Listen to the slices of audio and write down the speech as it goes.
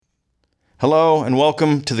Hello and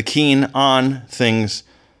welcome to the Keen on Things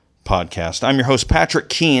podcast. I'm your host, Patrick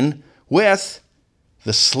Keen, with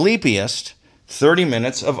the sleepiest 30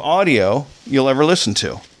 minutes of audio you'll ever listen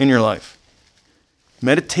to in your life.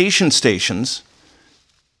 Meditation stations,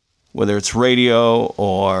 whether it's radio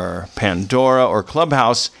or Pandora or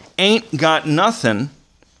Clubhouse, ain't got nothing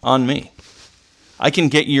on me. I can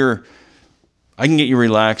get you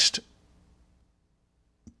relaxed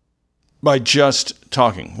by just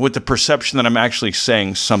talking, with the perception that I'm actually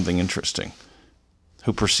saying something interesting.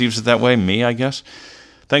 Who perceives it that way? Me, I guess.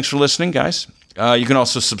 Thanks for listening, guys. You can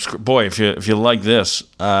also subscribe. Boy, if you like this,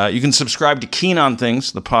 you can subscribe to Keen on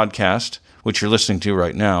Things, the podcast, which you're listening to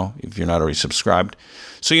right now, if you're not already subscribed.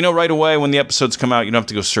 So you know right away when the episodes come out, you don't have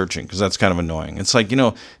to go searching, because that's kind of annoying. It's like,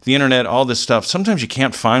 the internet, all this stuff, sometimes you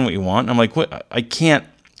can't find what you want. And I'm like, what? I can't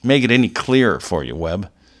make it any clearer for you, web.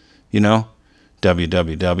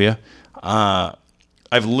 www.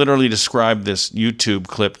 I've literally described this YouTube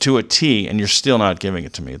clip to a T, and you're still not giving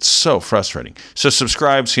it to me. It's so frustrating. So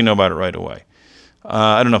subscribe so you know about it right away.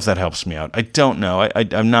 I don't know if that helps me out. I don't know.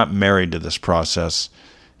 I'm not married to this process.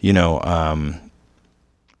 I'm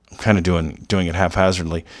kind of doing it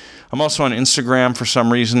haphazardly. I'm also on Instagram for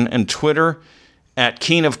some reason, and Twitter at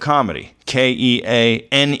Keen of Comedy,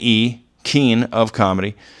 Keane, Keen of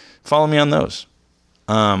Comedy. Follow me on those,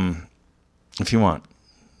 if you want,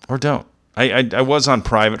 or don't. I was on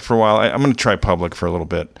private for a while. I'm going to try public for a little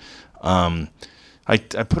bit. I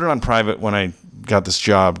put it on private when I got this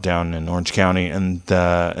job down in Orange County, and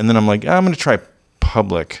then I'm like, I'm going to try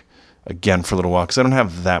public again for a little while because I don't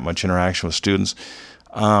have that much interaction with students.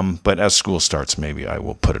 But as school starts, maybe I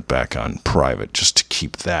will put it back on private just to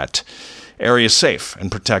keep that area safe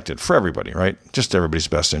and protected for everybody, right? Just everybody's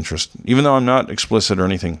best interest, even though I'm not explicit or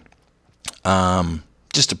anything.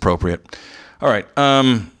 Just appropriate. All right.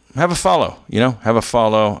 Have a follow, have a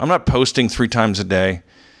follow. I'm not posting 3 times a day,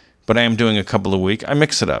 but I am doing a couple a week. I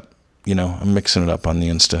mix it up, I'm mixing it up on the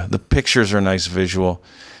Insta. The pictures are a nice visual.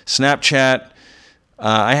 Snapchat,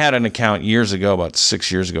 I had an account years ago, about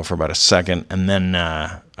 6 years ago, for about a second. And then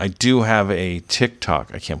I do have a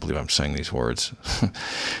TikTok. I can't believe I'm saying these words.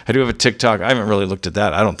 I do have a TikTok. I haven't really looked at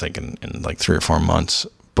that, I don't think, in like 3 or 4 months.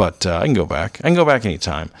 But I can go back. I can go back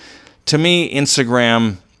anytime. To me,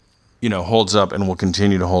 Instagram holds up and will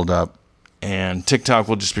continue to hold up. And TikTok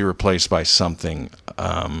will just be replaced by something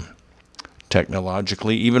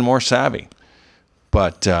technologically even more savvy.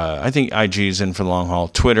 But I think IG is in for the long haul.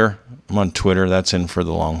 Twitter, I'm on Twitter. That's in for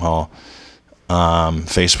the long haul.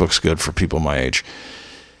 Facebook's good for people my age.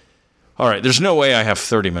 All right, there's no way I have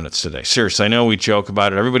 30 minutes today. Seriously, I know we joke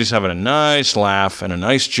about it. Everybody's having a nice laugh and a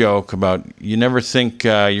nice joke about you never think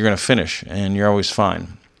you're going to finish, and you're always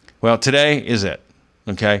fine. Well, today is it,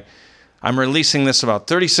 okay? I'm releasing this about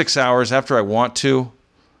 36 hours after I want to.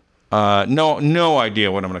 No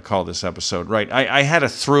idea what I'm going to call this episode, right? I had a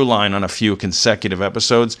through line on a few consecutive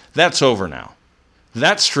episodes. That's over now.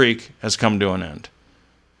 That streak has come to an end.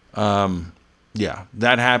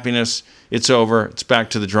 That happiness, it's over. It's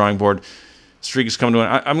back to the drawing board. Streak has come to an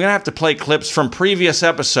end. I'm going to have to play clips from previous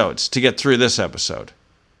episodes to get through this episode.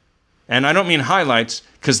 And I don't mean highlights,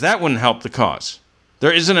 because that wouldn't help the cause.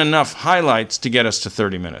 There isn't enough highlights to get us to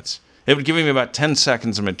 30 minutes. It would give me about 10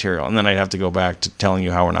 seconds of material, and then I'd have to go back to telling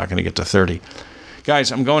you how we're not going to get to 30.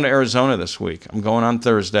 Guys, I'm going to Arizona this week. I'm going on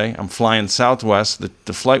Thursday. I'm flying Southwest.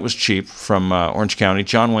 The flight was cheap from Orange County,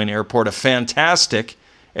 John Wayne Airport, a fantastic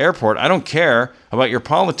airport. I don't care about your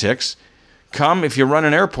politics. Come, if you run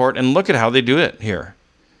an airport, and look at how they do it here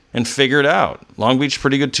and figure it out. Long Beach,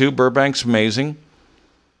 pretty good too. Burbank's amazing.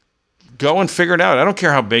 Go and figure it out. I don't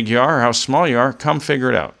care how big you are or how small you are. Come figure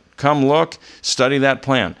it out. Come look, study that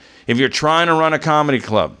plan. If you're trying to run a comedy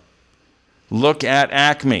club, look at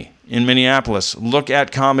Acme in Minneapolis. Look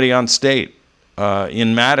at Comedy on State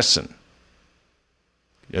in Madison,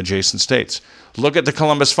 adjacent states. Look at the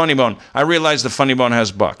Columbus Funny Bone. I realize the Funny Bone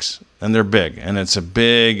has bucks, and they're big, and it's a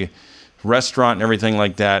big restaurant and everything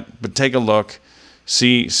like that. But take a look,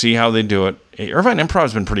 see how they do it. Irvine Improv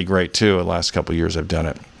has been pretty great too. The last couple of years I've done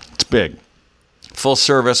it. It's big, full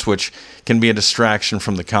service, which can be a distraction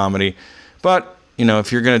from the comedy, but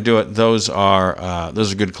if you're going to do it, those are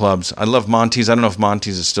good clubs. I love Monty's. I don't know if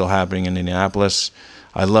Monty's is still happening in Indianapolis.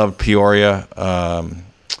 I love Peoria, the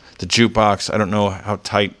Jukebox. I don't know how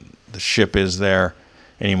tight the ship is there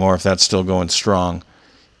anymore, if that's still going strong.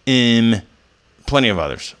 Plenty of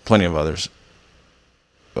others.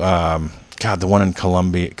 God, the one in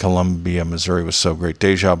Columbia, Missouri was so great.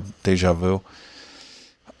 Deja Vu.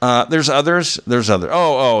 There's others.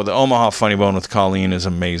 Oh, the Omaha Funny Bone with Colleen is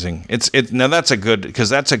amazing. Now that's a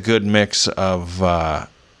good mix of,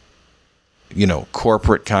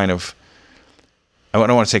 corporate kind of I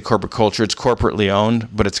don't want to say corporate culture. It's corporately owned,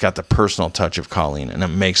 but it's got the personal touch of Colleen, and it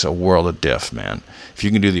makes a world of diff, man. If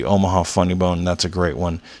you can do the Omaha Funny Bone, that's a great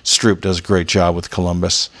one. Stroop does a great job with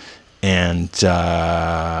Columbus. And, there's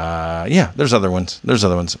other ones.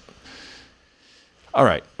 All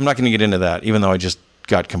right, I'm not going to get into that, even though I just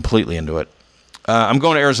got completely into it. I'm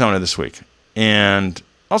going to Arizona this week. And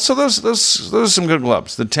also, those are some good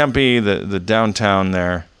clubs. The Tempe, the downtown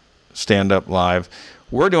there, stand-up live.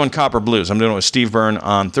 We're doing Copper Blues. I'm doing it with Steve Byrne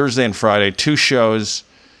on Thursday and Friday. 2 shows.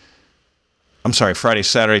 I'm sorry, Friday,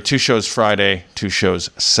 Saturday. 2 shows Friday, 2 shows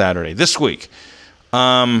Saturday. This week.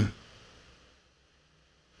 I'm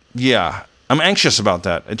anxious about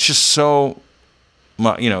that. It's just so,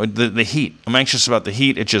 the heat. I'm anxious about the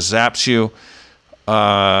heat. It just zaps you.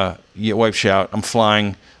 It wipes you out. I'm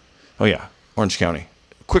flying. Oh, yeah, Orange County.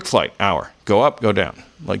 Quick flight, hour. Go up, go down.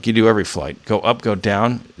 Like you do every flight. Go up, go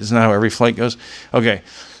down. Isn't that how every flight goes? Okay.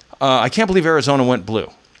 I can't believe Arizona went blue.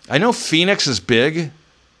 I know Phoenix is big,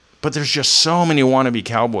 but there's just so many wannabe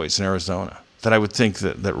Cowboys in Arizona that I would think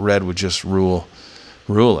that red would just rule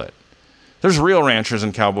it. There's real ranchers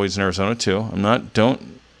and Cowboys in Arizona too.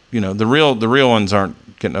 The real ones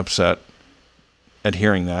aren't getting upset at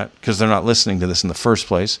hearing that because they're not listening to this in the first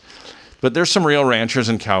place. But there's some real ranchers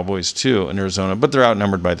and Cowboys too in Arizona, but they're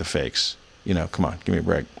outnumbered by the fakes. Come on, give me a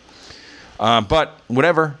break. But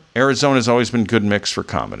whatever, Arizona's always been good mix for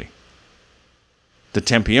comedy. The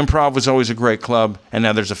Tempe Improv was always a great club, and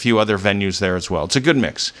now there's a few other venues there as well. It's a good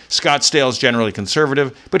mix. Scottsdale's generally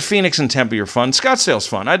conservative, but Phoenix and Tempe are fun. Scottsdale's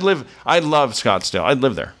fun. I love Scottsdale. I'd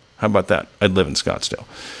live there. How about that? I'd live in Scottsdale.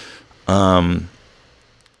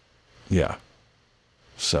 Yeah.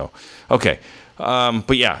 So, okay.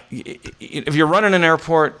 But yeah, if you're running an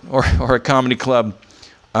airport or a comedy club,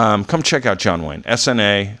 come check out John Wayne.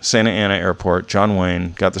 SNA, Santa Ana Airport. John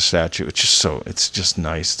Wayne got the statue. It's just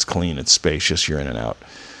nice. It's clean. It's spacious. You're in and out.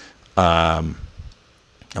 I'm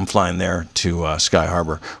flying there to Sky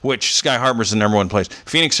Harbor, which Sky Harbor is the number one place.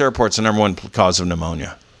 Phoenix Airport's the number one cause of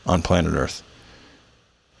pneumonia on planet Earth.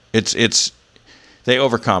 They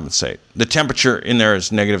overcompensate. The temperature in there is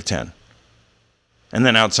 -10. And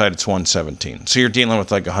then outside it's 117. So you're dealing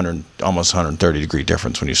with like 100, almost 130 degree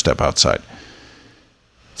difference when you step outside.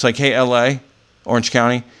 It's like, hey, LA, Orange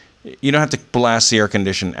County, you don't have to blast the air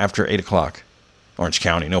condition after 8 o'clock. Orange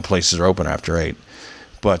County, no places are open after 8.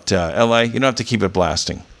 But LA, you don't have to keep it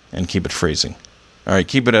blasting and keep it freezing. All right,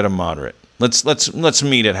 keep it at a moderate. Let's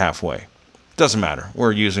meet it halfway. Doesn't matter.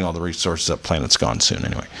 We're using all the resources up. Planet's gone soon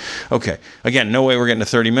anyway. Okay. Again, no way we're getting to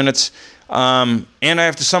 30 minutes. And I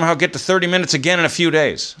have to somehow get to 30 minutes again in a few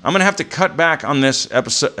days. I'm going to have to cut back on this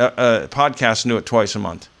episode podcast and do it twice a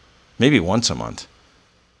month. Maybe once a month.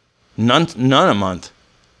 None a month.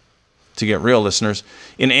 To get real, listeners.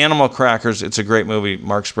 In Animal Crackers, it's a great movie,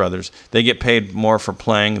 Marx Brothers. They get paid more for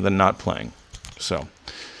playing than not playing. So,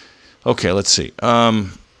 okay, let's see.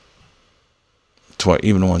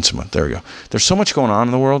 Even once a month. There we go. There's so much going on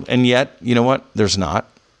in the world, and yet, you know what? There's not.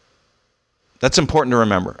 That's important to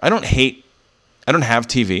remember. I don't have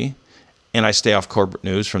TV, and I stay off corporate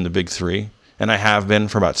news from the big three, and I have been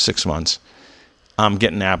for about 6 months. I'm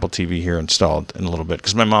getting Apple TV here installed in a little bit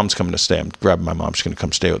because my mom's coming to stay. I'm grabbing my mom. She's going to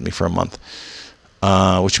come stay with me for a month,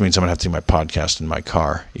 which means I'm going to have to do my podcast in my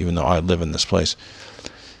car, even though I live in this place.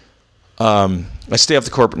 I stay off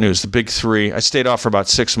the corporate news, the big three. I stayed off for about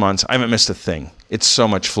 6 months. I haven't missed a thing. It's so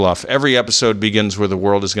much fluff. Every episode begins where the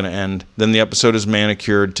world is going to end. Then the episode is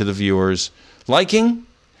manicured to the viewers' liking,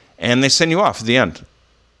 and they send you off at the end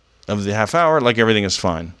of the half hour like everything is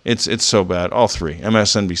fine. It's so bad. All three.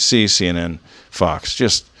 MSNBC, CNN, Fox.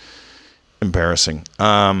 Just embarrassing.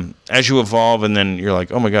 As you evolve, and then you're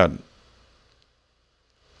like, oh my God.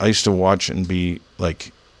 I used to watch and be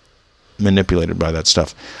like manipulated by that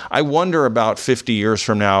stuff. I wonder about 50 years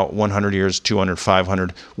from now, 100 years, 200,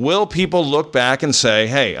 500, will people look back and say,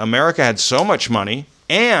 hey, America had so much money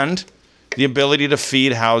and the ability to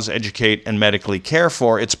feed, house, educate, and medically care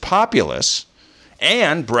for its populace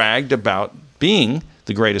and bragged about being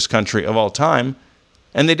the greatest country of all time,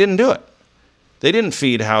 and they didn't do it. They didn't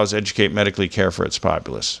feed, house, educate, medically care for its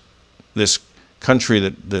populace. This country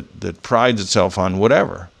that prides itself on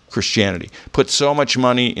whatever, Christianity, put so much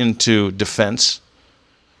money into defense,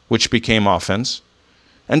 which became offense,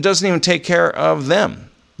 and doesn't even take care of them,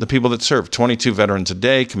 the people that serve. 22 veterans a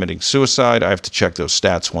day committing suicide. I have to check those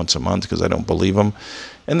stats once a month because I don't believe them,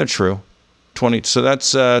 and they're true. So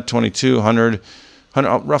that's 2,200,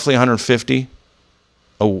 roughly 150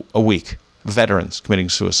 a week. Veterans committing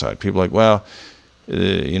suicide. People are like, well,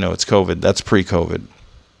 it's COVID. That's pre-COVID.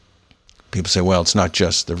 People say, well, it's not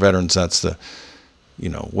just the veterans. That's the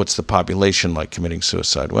what's the population like committing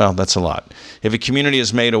suicide? Well, that's a lot. If a community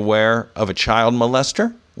is made aware of a child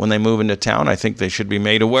molester when they move into town, I think they should be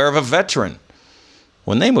made aware of a veteran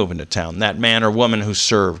when they move into town, that man or woman who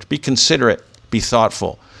served. Be considerate, be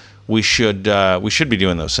thoughtful. We should be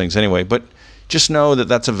doing those things anyway, but just know that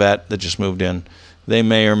that's a vet that just moved in. They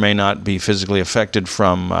may or may not be physically affected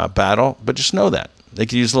from battle, but just know that. They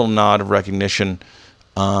could use a little nod of recognition.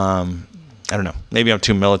 I don't know. Maybe I'm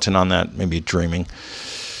too militant on that. Maybe dreaming.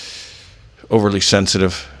 Overly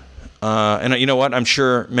sensitive. And you know what? I'm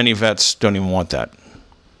sure many vets don't even want that.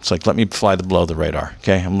 It's like, let me fly below the radar.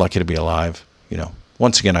 Okay? I'm lucky to be alive.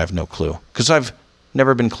 Once again, I have no clue. Because I've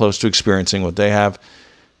never been close to experiencing what they have.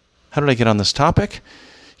 How did I get on this topic?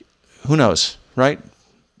 Who knows, right?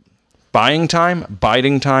 Buying time,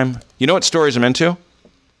 biding time. You know what stories I'm into?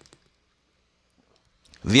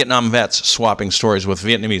 Vietnam vets swapping stories with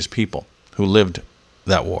Vietnamese people who lived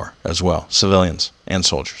that war as well. Civilians and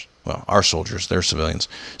soldiers. Well, our soldiers, they're civilians.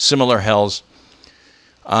 Similar hells.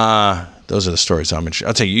 Those are the stories I'm interested in.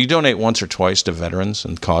 I'll tell you, you donate once or twice to veterans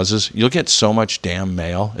and causes, you'll get so much damn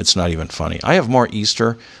mail, it's not even funny. I have more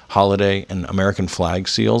Easter, holiday, and American flag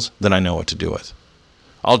seals than I know what to do with.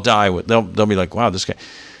 I'll die with, they'll be like, wow, this guy,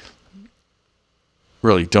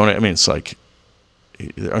 really, donate. I mean, it's like,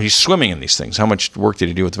 he's swimming in these things. How much work did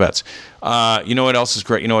he do with the vets? You know what else is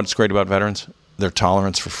great? You know what's great about veterans? Their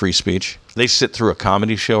tolerance for free speech. They sit through a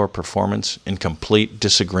comedy show or performance in complete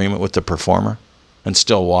disagreement with the performer and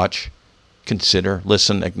still watch, consider,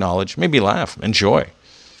 listen, acknowledge, maybe laugh, enjoy.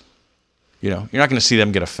 You're not going to see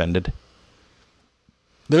them get offended.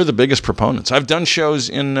 They're the biggest proponents. I've done shows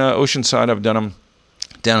in Oceanside. I've done them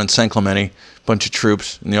down in San Clemente. Bunch of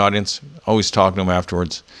troops in the audience. Always talking to them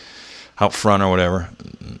afterwards, out front or whatever.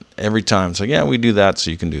 Every time it's like, yeah, we do that,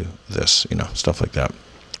 so you can do this, stuff like that.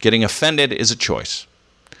 Getting offended is a choice.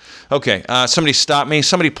 Okay, somebody stop me.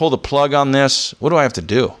 Somebody pull the plug on this. What do I have to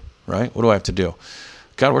do, right? What do I have to do?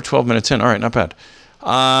 God, we're 12 minutes in. All right, not bad.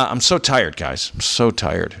 I'm so tired, guys. I'm so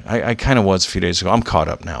tired. I kind of was a few days ago. I'm caught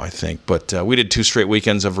up now, I think. But we did 2 straight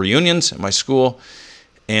weekends of reunions at my school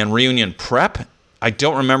and reunion prep. I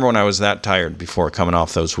don't remember when I was that tired before coming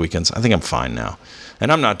off those weekends. I think I'm fine now.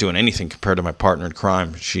 And I'm not doing anything compared to my partner in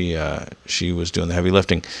crime. She was doing the heavy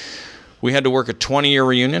lifting. We had to work a 20-year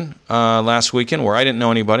reunion last weekend where I didn't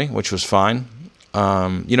know anybody, which was fine.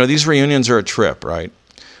 These reunions are a trip, right?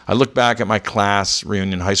 I look back at my class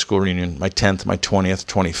reunion, high school reunion, my 10th, my 20th,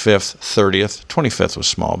 25th, 30th. 25th was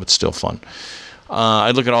small, but still fun.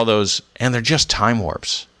 I look at all those, and they're just time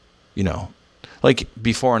warps, Like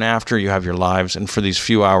before and after, you have your lives, and for these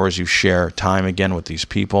few hours, you share time again with these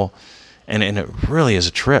people, and it really is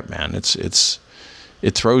a trip, man.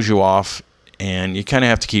 It throws you off, and you kind of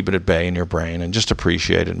have to keep it at bay in your brain and just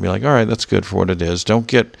appreciate it and be like, all right, that's good for what it is. Don't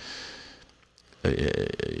get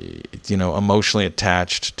emotionally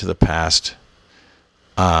attached to the past.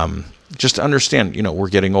 Just understand, we're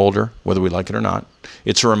getting older, whether we like it or not.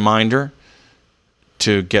 It's a reminder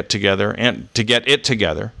to get together and to get it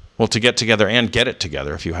together. Well, to get together and get it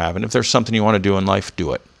together if you haven't. If there's something you want to do in life,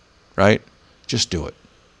 do it, right? Just do it.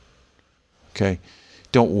 Okay?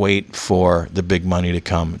 Don't wait for the big money to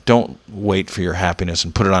come. Don't wait for your happiness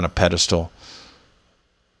and put it on a pedestal.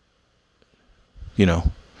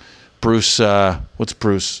 Bruce, what's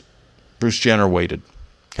Bruce? Bruce Jenner waited.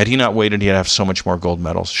 Had he not waited, he'd have so much more gold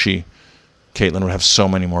medals. Caitlin, would have so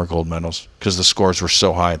many more gold medals because the scores were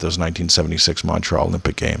so high at those 1976 Montreal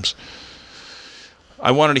Olympic Games. I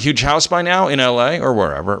wanted a huge house by now in LA or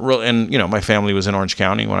wherever. And, my family was in Orange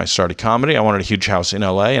County when I started comedy. I wanted a huge house in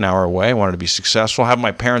LA, an hour away. I wanted to be successful, have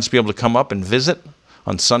my parents be able to come up and visit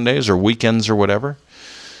on Sundays or weekends or whatever.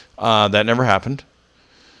 That never happened.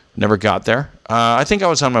 Never got there. I think I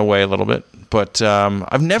was on my way a little bit, but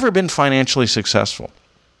I've never been financially successful.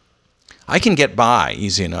 I can get by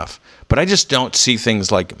easy enough, but I just don't see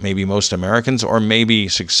things like maybe most Americans or maybe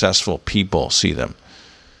successful people see them.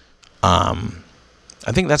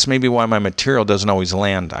 I think that's maybe why my material doesn't always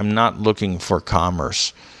land. I'm not looking for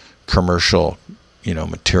commercial,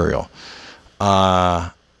 material.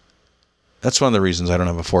 That's one of the reasons I don't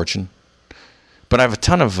have a fortune. But I have a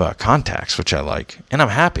ton of contacts, which I like, and I'm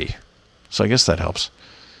happy. So I guess that helps.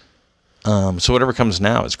 So whatever comes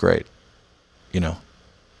now is great. Trying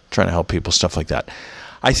to help people, stuff like that.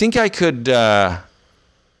 I think I could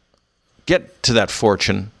get to that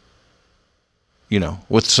fortune,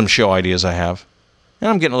 with some show ideas I have. And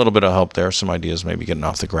I'm getting a little bit of help there. Some ideas maybe getting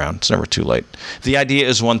off the ground. It's never too late. The idea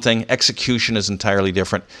is one thing. Execution is entirely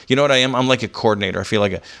different. You know what I am? I'm like a coordinator. I feel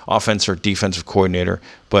like an offense or defensive coordinator,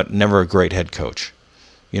 but never a great head coach.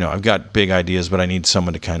 I've got big ideas, but I need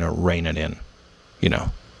someone to kind of rein it in,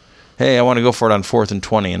 And Hey, I want to go for it on 4th and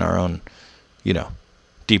 20 in our own,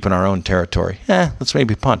 deep in our own territory. Let's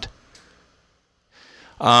maybe punt.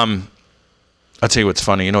 I'll tell you what's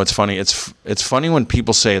funny. It's funny. It's funny when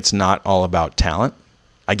people say it's not all about talent.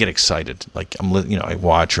 I get excited. Like I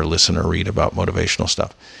watch or listen or read about motivational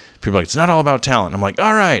stuff. People are like, it's not all about talent. I'm like,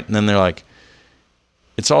 all right. And then they're like,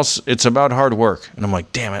 it's about hard work. And I'm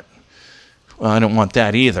like, damn it. Well, I don't want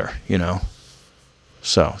that either,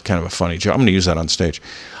 So kind of a funny joke. I'm going to use that on stage.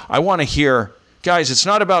 I want to hear, guys, it's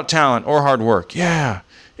not about talent or hard work. Yeah.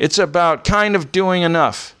 It's about kind of doing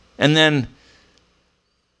enough. And then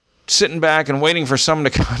sitting back and waiting for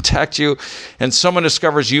someone to contact you, and someone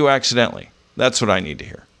discovers you accidentally. That's what I need to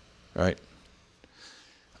hear, right?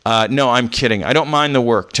 No, I'm kidding. I don't mind the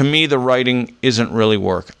work. To me, the writing isn't really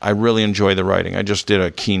work. I really enjoy the writing. I just did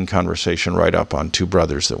a Keen Conversation write-up on two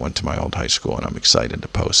brothers that went to my old high school, and I'm excited to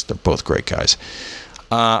post. They're both great guys.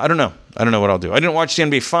 I don't know. I don't know what I'll do. I didn't watch the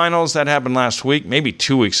NBA Finals. That happened last week, maybe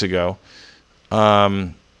 2 weeks ago.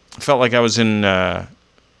 Felt like I was in...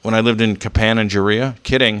 when I lived in Japan and Korea.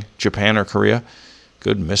 Kidding. Japan or Korea.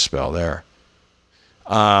 Good misspell there.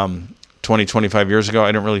 25 years ago, I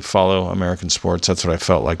didn't really follow American sports. That's what I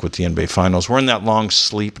felt like with the NBA Finals. We're in that long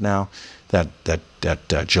sleep now,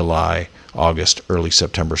 that July, August, early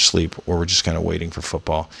September sleep, where we're just kind of waiting for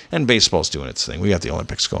football. And baseball's doing its thing. We got the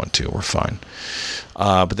Olympics going too. We're fine.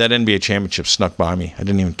 But that NBA championship snuck by me. I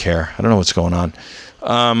didn't even care. I don't know what's going on.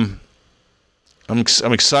 I'm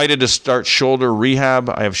excited to start shoulder rehab.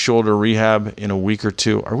 I have shoulder rehab in a week or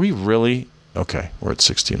two. Are we really? Okay, we're at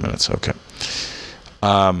 16 minutes. Okay.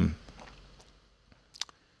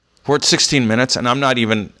 We're at 16 minutes, and I'm not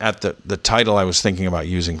even at the title I was thinking about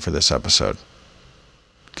using for this episode.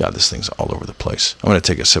 God, this thing's all over the place. I'm going to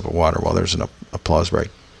take a sip of water while there's an applause break.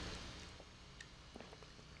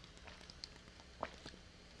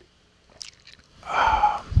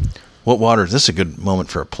 What water? This is a good moment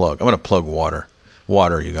for a plug. I'm going to plug water.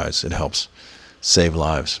 Water, you guys. It helps save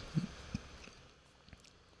lives.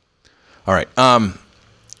 All right.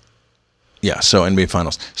 Yeah, so NBA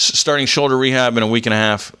Finals. Starting shoulder rehab in a week and a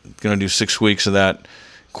half. Going to do 6 weeks of that.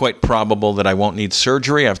 Quite probable that I won't need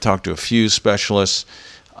surgery. I've talked to a few specialists.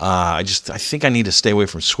 I think I need to stay away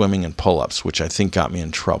from swimming and pull-ups, which I think got me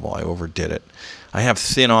in trouble. I overdid it. I have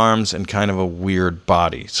thin arms and kind of a weird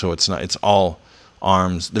body, so it's all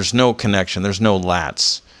arms. There's no connection. There's no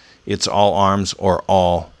lats. It's all arms or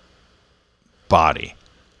all body.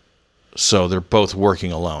 So they're both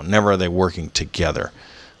working alone. Never are they working together.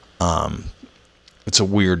 It's a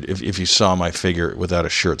weird, if you saw my figure without a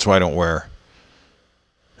shirt, that's why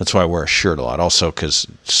I wear a shirt a lot. Also, because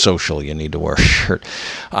socially you need to wear a shirt.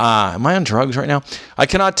 Am I on drugs right now? I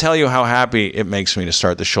cannot tell you how happy it makes me to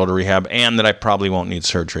start the shoulder rehab, and that I probably won't need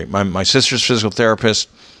surgery. My sister's physical therapist,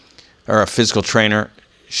 or a physical trainer,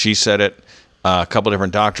 she said it. A couple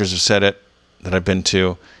different doctors have said it that I've been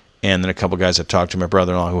to, and then a couple guys I've talked to, my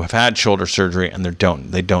brother-in-law, who have had shoulder surgery, and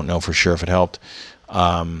they don't know for sure if it helped.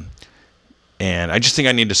 And I just think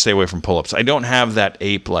I need to stay away from pull-ups. I don't have that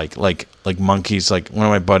ape like monkeys. Like one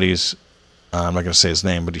of my buddies, I'm not going to say his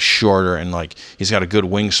name, but he's shorter and like he's got a good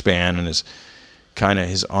wingspan, and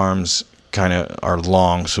his arms kind of are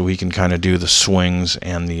long, so he can kind of do the swings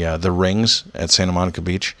and the rings at Santa Monica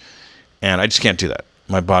Beach. And I just can't do that.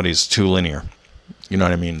 My body's too linear. You know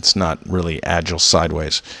what I mean? It's not really agile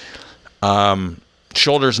sideways.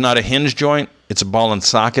 Shoulder's not a hinge joint. It's a ball and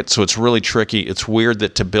socket, so it's really tricky. It's weird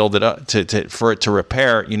that to build it up, for it to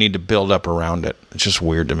repair, you need to build up around it. It's just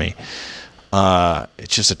weird to me.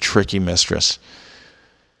 It's just a tricky mistress.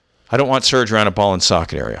 I don't want surgery on a ball and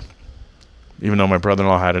socket area, even though my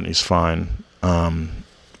brother-in-law had it and he's fine. My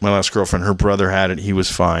last girlfriend, her brother had it. He was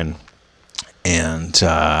fine. And,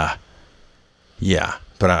 yeah,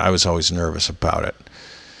 but I was always nervous about it.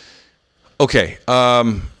 Okay,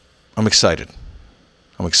 I'm excited.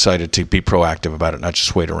 I'm excited to be proactive about it, not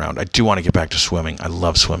just wait around. I do want to get back to swimming. I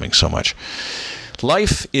love swimming so much.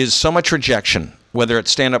 Life is so much rejection, whether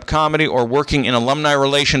it's stand-up comedy or working in alumni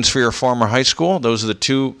relations for your former high school. Those are the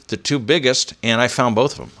two biggest, and I found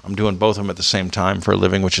both of them. I'm doing both of them at the same time for a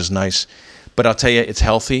living, which is nice. But I'll tell you, it's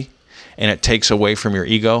healthy, and it takes away from your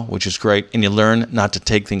ego, which is great, and you learn not to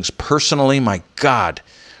take things personally. My God,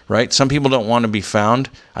 right? Some people don't want to be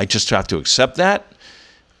found. I just have to accept that.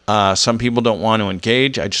 Some people don't want to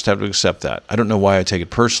engage. I just have to accept that. I don't know why I take it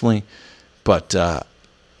personally, but got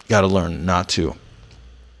to learn not to.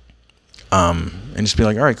 And just be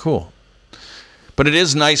like, all right, cool. But it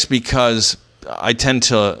is nice because I tend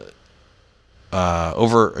to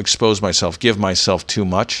overexpose myself, give myself too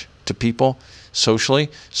much to people socially.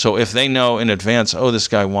 So if they know in advance, oh, this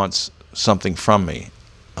guy wants something from me,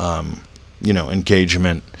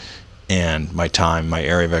 engagement, and my time, my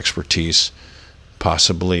area of expertise,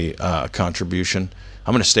 possibly a contribution,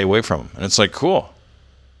 I'm going to stay away from them. And it's like, cool.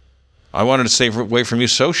 I wanted to stay away from you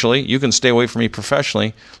socially. You can stay away from me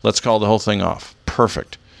professionally. Let's call the whole thing off.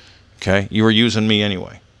 Perfect. Okay? You were using me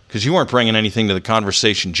anyway because you weren't bringing anything to the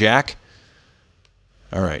conversation, Jack.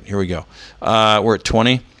 All right, here we go. We're at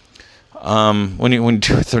 20. When you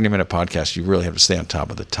do a 30-minute podcast, you really have to stay on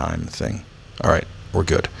top of the time thing. All right, we're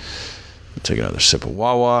good. Take another sip of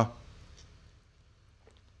Wawa.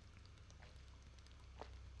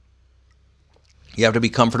 You have to be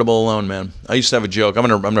comfortable alone, man. I used to have a joke. I'm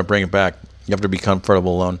gonna bring it back. You have to be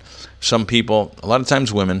comfortable alone. Some people, a lot of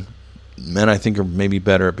times women, men I think are maybe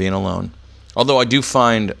better at being alone. Although I do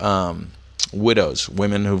find widows,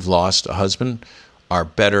 women who've lost a husband, are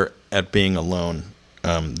better at being alone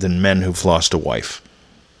than men who've lost a wife.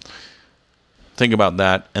 Think about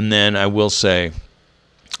that. And then I will say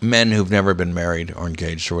men who've never been married or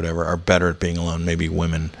engaged or whatever are better at being alone. Maybe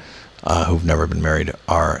women who've never been married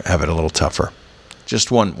have it a little tougher. Just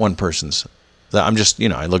one person's. I'm just,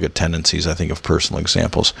 I look at tendencies. I think of personal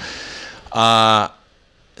examples.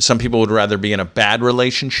 Some people would rather be in a bad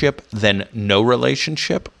relationship than no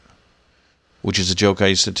relationship, which is a joke I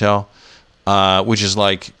used to tell, which is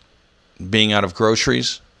like being out of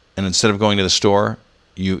groceries, and instead of going to the store,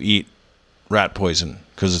 you eat rat poison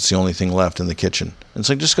because it's the only thing left in the kitchen. And it's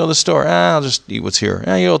like, just go to the store. I'll just eat what's here.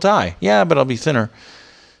 You'll die. Yeah, but I'll be thinner.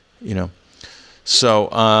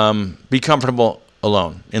 So be comfortable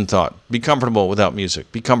alone in thought. Be comfortable without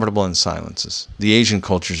music. Be comfortable in silences. The Asian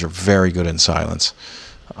cultures are very good in silence.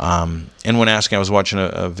 And when asking, I was watching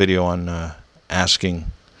a video on asking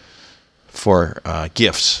for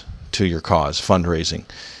gifts to your cause, fundraising.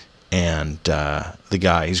 And the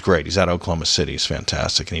guy, he's great. He's out of Oklahoma City. He's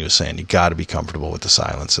fantastic. And he was saying, you got to be comfortable with the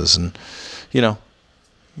silences. And,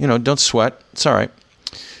 don't sweat. It's all right.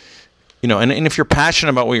 And if you're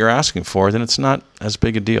passionate about what you're asking for, then it's not as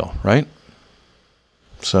big a deal, right?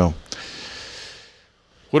 So,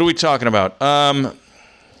 what are we talking about?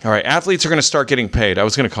 All right, athletes are going to start getting paid. I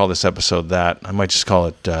was going to call this episode that. I might just call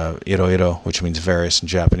it Iro, which means various in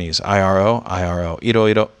Japanese. Iro,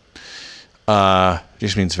 Iro.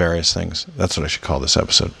 Just means various things. That's what I should call this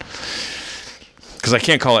episode. Because I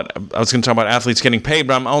can't call it. I was going to talk about athletes getting paid,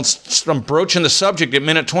 but I'm broaching the subject at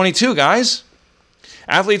minute 22, guys.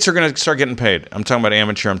 Athletes are going to start getting paid. I'm talking about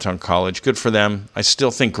amateur. I'm talking college. Good for them. I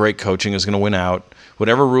still think great coaching is going to win out.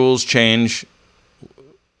 Whatever rules change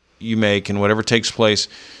you make and whatever takes place,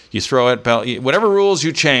 you throw at whatever rules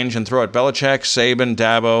you change and throw at Belichick, Saban,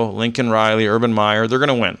 Dabo, Lincoln Riley, Urban Meyer. They're going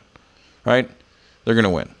to win, right? They're going to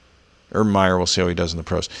win. Urban Meyer, we'll see how he does in the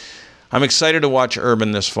pros. I'm excited to watch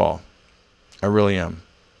Urban this fall. I really am.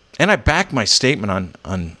 And I back my statement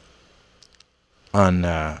on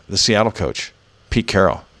the Seattle coach, Pete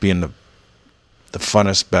Carroll, being the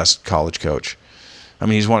funnest, best college coach. I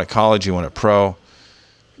mean, he's won at college, he won at pro.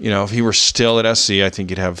 If he were still at SC, I think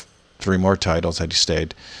he'd have 3 more titles had he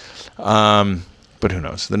stayed. But who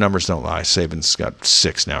knows? The numbers don't lie. Saban's got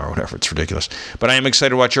 6 now or whatever. It's ridiculous. But I am excited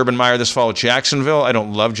to watch Urban Meyer this fall at Jacksonville. I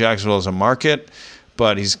don't love Jacksonville as a market,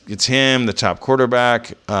 but it's him, the top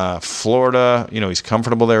quarterback. Florida, he's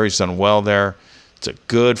comfortable there. He's done well there. It's a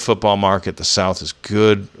good football market. The South is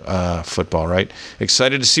good football, right?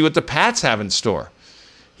 Excited to see what the Pats have in store.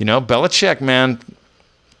 Belichick, man.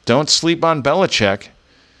 Don't sleep on Belichick.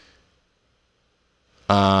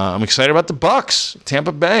 I'm excited about the Bucs,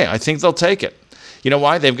 Tampa Bay. I think they'll take it. You know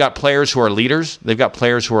why? They've got players who are leaders. They've got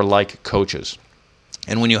players who are like coaches.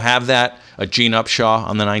 And when you have that, a Gene Upshaw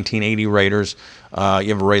on the 1980 Raiders, you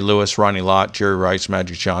have Ray Lewis, Ronnie Lott, Jerry Rice,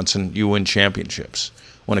 Magic Johnson, you win championships.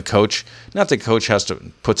 When a coach, not the coach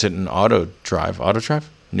puts it in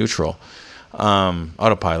neutral,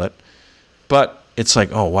 autopilot, but it's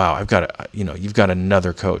like, oh wow, you've got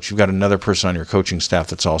another coach, you've got another person on your coaching staff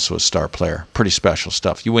that's also a star player. Pretty special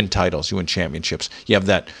stuff. You win titles, you win championships. You have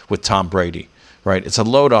that with Tom Brady, right? It's a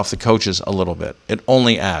load off the coaches a little bit. It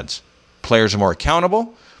only adds. Players are more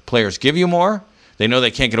accountable. Players give you more. They know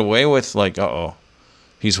they can't get away with like,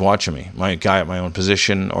 he's watching me. My guy at my own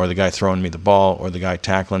position, or the guy throwing me the ball, or the guy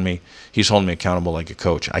tackling me. He's holding me accountable like a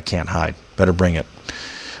coach. I can't hide. Better bring it.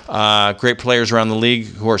 Great players around the league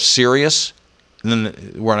who are serious. And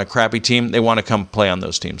then we're on a crappy team. They want to come play on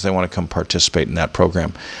those teams. They want to come participate in that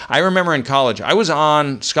program. I remember in college, I was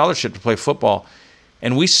on scholarship to play football,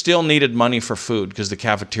 and we still needed money for food because the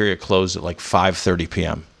cafeteria closed at like 5:30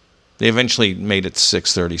 p.m. They eventually made it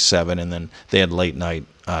 6:30, 7, and then they had late night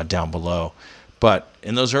down below. But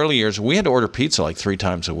in those early years, we had to order pizza like 3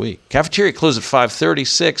 times a week. Cafeteria closed at 5:30,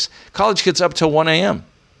 6. College gets up till 1 a.m.,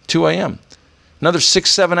 2 a.m. Another 6,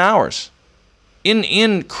 7 hours.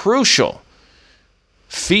 in crucial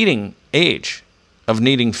feeding age of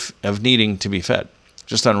needing to be fed.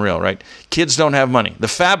 Just unreal, right? Kids don't have money. The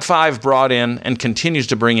Fab Five brought in and continues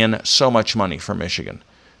to bring in so much money for Michigan.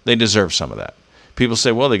 They deserve some of that. People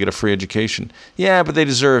say, well, they get a free education. Yeah, but they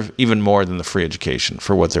deserve even more than the free education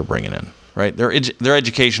for what they're bringing in, right? Their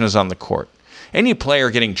education is on the court. Any player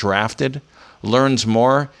getting drafted learns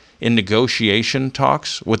more in negotiation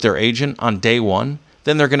talks with their agent on day one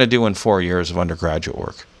than they're going to do in 4 years of undergraduate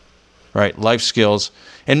work, right? Life skills.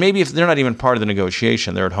 And maybe if they're not even part of the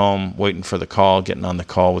negotiation, they're at home waiting for the call, getting on the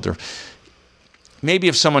call with their... Maybe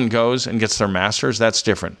if someone goes and gets their master's, that's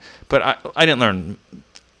different. But I didn't learn...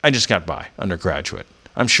 I just got by undergraduate.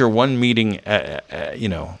 I'm sure one meeting,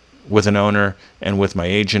 with an owner and with my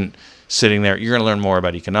agent sitting there, you're going to learn more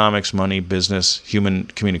about economics, money, business, human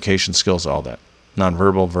communication skills, all that.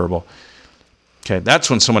 Nonverbal, verbal. Okay, that's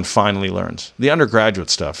when someone finally learns. The undergraduate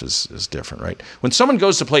stuff is different, right? When someone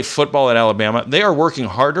goes to play football at Alabama, they are working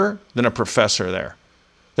harder than a professor there.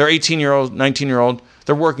 They're 18-year-old, 19-year-old.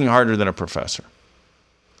 They're working harder than a professor,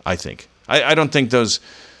 I think. I don't think those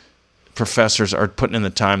professors are putting in the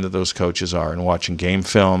time that those coaches are and watching game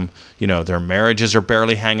film. Their marriages are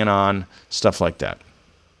barely hanging on, stuff like that.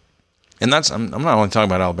 And I'm not only talking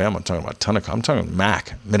about Alabama, I'm talking about I'm talking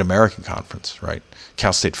MAC, Mid-American Conference, right?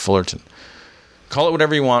 Cal State Fullerton. Call it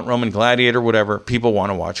whatever you want, Roman Gladiator, whatever. People want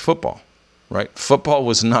to watch football, right? Football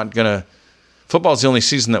is the only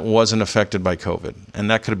season that wasn't affected by COVID.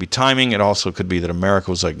 And that could be timing. It also could be that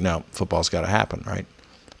America was like, no, football's got to happen, right?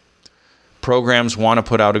 Programs want to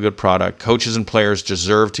put out a good product. Coaches and players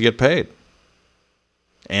deserve to get paid.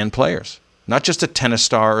 And players. Not just a tennis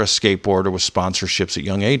star or a skateboarder with sponsorships at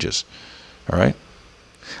young ages. All right?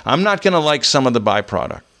 I'm not going to like some of the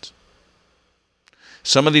byproducts.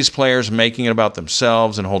 Some of these players making it about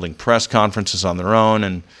themselves and holding press conferences on their own.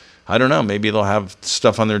 And I don't know, maybe they'll have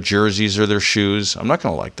stuff on their jerseys or their shoes. I'm not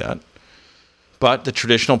going to like that. But the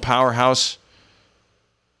traditional powerhouse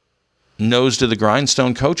nose to the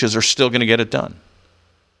grindstone coaches are still going to get it done.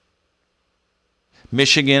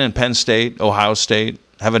 Michigan and Penn State, Ohio State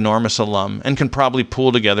have enormous alum and can probably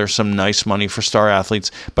pool together some nice money for star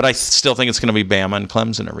athletes, but I still think it's going to be Bama and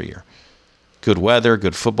Clemson every year. Good weather,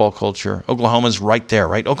 good football culture. Oklahoma's right there,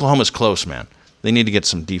 right? Oklahoma's close, man. They need to get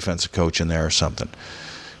some defensive coach in there or something.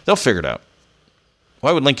 They'll figure it out.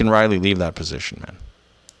 Why would Lincoln Riley leave that position, man?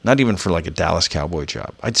 Not even for like a Dallas Cowboy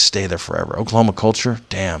job. I'd stay there forever. Oklahoma culture,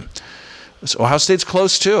 damn. So Ohio State's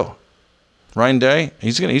close too. Ryan Day,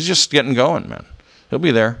 he's just getting going, man. He'll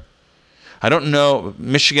be there. I don't know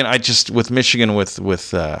Michigan. With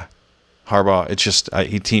Harbaugh, it's just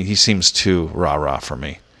he seems too rah for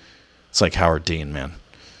me. It's like Howard Dean, man.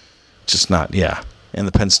 Just not, yeah. And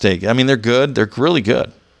the Penn State, I mean, they're good. They're really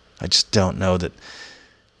good. I just don't know that.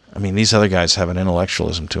 I mean, these other guys have an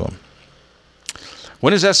intellectualism to them.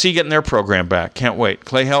 When is SC getting their program back? Can't wait.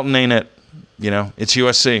 Clay Helton ain't it. It's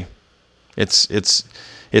USC. It's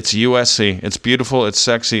USC. It's beautiful. It's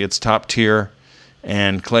sexy. It's top tier.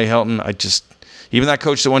 And Clay Helton, even that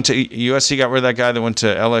coach that went to USC got rid of that guy that went to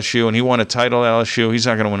LSU, and he won a title at LSU. He's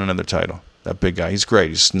not going to win another title. That big guy. He's great.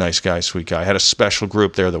 He's a nice guy, sweet guy. Had a special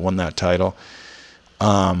group there that won that title.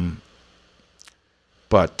 But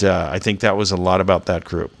I think that was a lot about that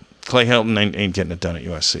group. Clay Helton ain't getting it done at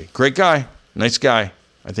USC. Great guy. Nice guy.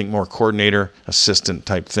 I think more coordinator, assistant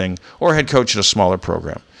type thing, or head coach at a smaller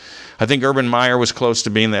program. I think Urban Meyer was close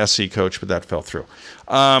to being the SC coach, but that fell through.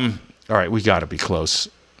 All right, we got to be close.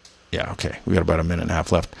 Yeah, okay. We got about a minute and a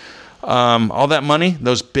half left. All that money,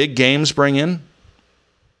 those big games bring in,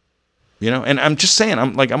 and I'm just saying,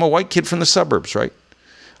 I'm a white kid from the suburbs, right?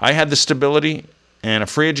 I had the stability and a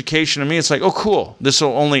free education to me. It's like, oh, cool. This will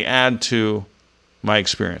only add to my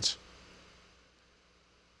experience.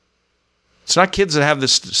 It's not kids that have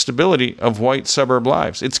this stability of white suburb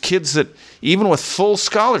lives. It's kids that, even with full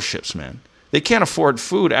scholarships, man, they can't afford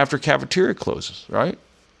food after cafeteria closes, right?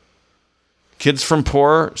 Kids from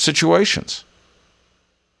poor situations.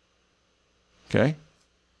 Okay?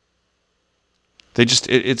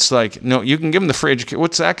 It's like, no, you can give them the free education.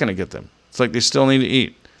 What's that going to get them? It's like they still need to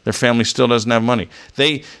eat. Their family still doesn't have money.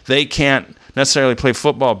 They can't necessarily play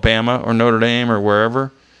football at Bama or Notre Dame or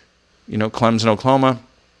wherever, Clemson, Oklahoma,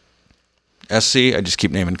 SC. I just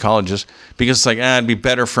keep naming colleges because it's like, it'd be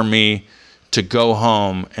better for me to go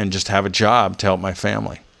home and just have a job to help my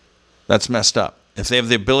family. That's messed up. If they have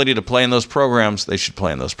the ability to play in those programs, they should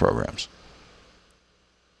play in those programs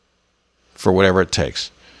for whatever it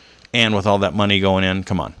takes. And with all that money going in,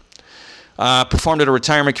 come on. Performed at a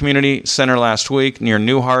retirement community center last week near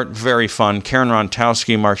Newhart. Very fun. Karen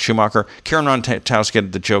Rontowski, Mark Schumacher. Karen Rontowski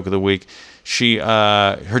had the joke of the week. She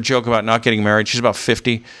her joke about not getting married. She's about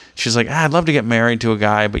 50. She's like, I'd love to get married to a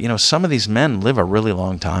guy, but some of these men live a really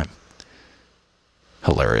long time.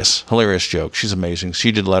 Hilarious joke. She's amazing.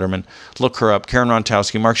 She did Letterman. Look her up. Karen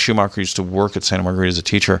Rontowski. Mark Schumacher used to work at Santa Margarita as a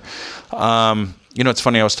teacher. It's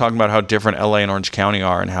funny. I was talking about how different LA and Orange County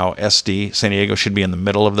are, and how SD, San Diego, should be in the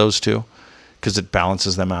middle of those two because it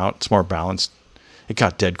balances them out. It's more balanced. It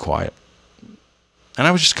got dead quiet. And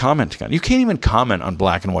I was just commenting on it. You can't even comment on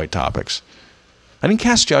black and white topics. I didn't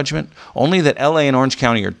cast judgment, only that LA and Orange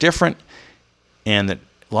County are different, and that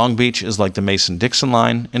Long Beach is like the Mason-Dixon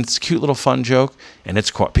line, and it's a cute little fun joke, and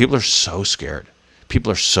it's people are so scared.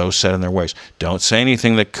 People are so set in their ways. Don't say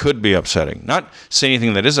anything that could be upsetting. Not say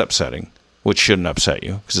anything that is upsetting, which shouldn't upset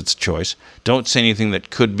you, because it's a choice. Don't say anything that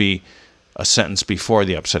could be a sentence before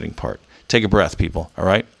the upsetting part. Take a breath, people, all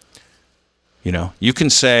right? You can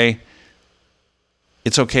say,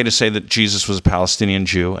 it's okay to say that Jesus was a Palestinian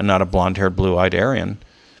Jew and not a blonde-haired, blue-eyed Aryan,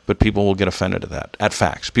 but people will get offended at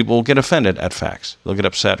facts. People will get offended at facts. They'll get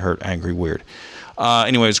upset, hurt, angry, weird.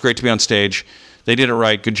 Anyway, it was great to be on stage. They did it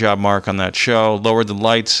right. Good job, Mark, on that show. Lowered the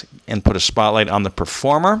lights and put a spotlight on the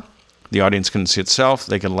performer. The audience couldn't see itself.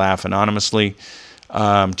 They could laugh anonymously.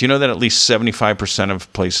 Do you know that at least 75%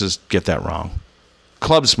 of places get that wrong?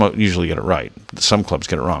 Clubs usually get it right. Some clubs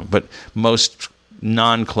get it wrong. But most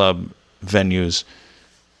non-club venues,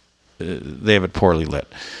 they have it poorly lit.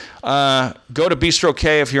 Go to Bistro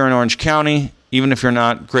K if you're in Orange County. Even if you're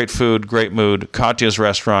not, great food, great mood. Katya's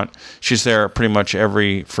restaurant. She's there pretty much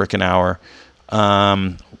every frickin' hour.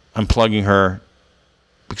 I'm plugging her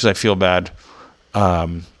because I feel bad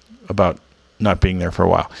about not being there for a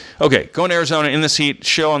while. Okay, going to Arizona in this heat.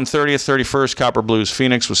 Show on 30th, 31st, Copper Blues,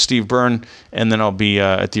 Phoenix with Steve Byrne. And then I'll be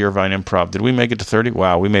at the Irvine Improv. Did we make it to 30?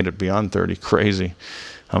 Wow, we made it beyond 30. Crazy.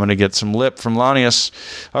 I'm going to get some lip from Lanius.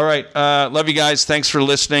 All right. Love you guys. Thanks for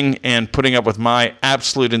listening and putting up with my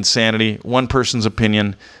absolute insanity. One person's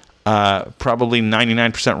opinion, probably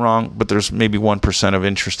 99% wrong, but there's maybe 1% of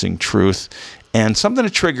interesting truth and something to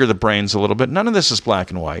trigger the brains a little bit. None of this is black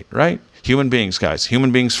and white, right? Human beings, guys.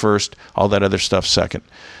 Human beings first. All that other stuff second.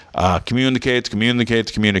 Communicate.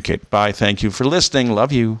 Bye. Thank you for listening.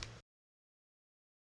 Love you.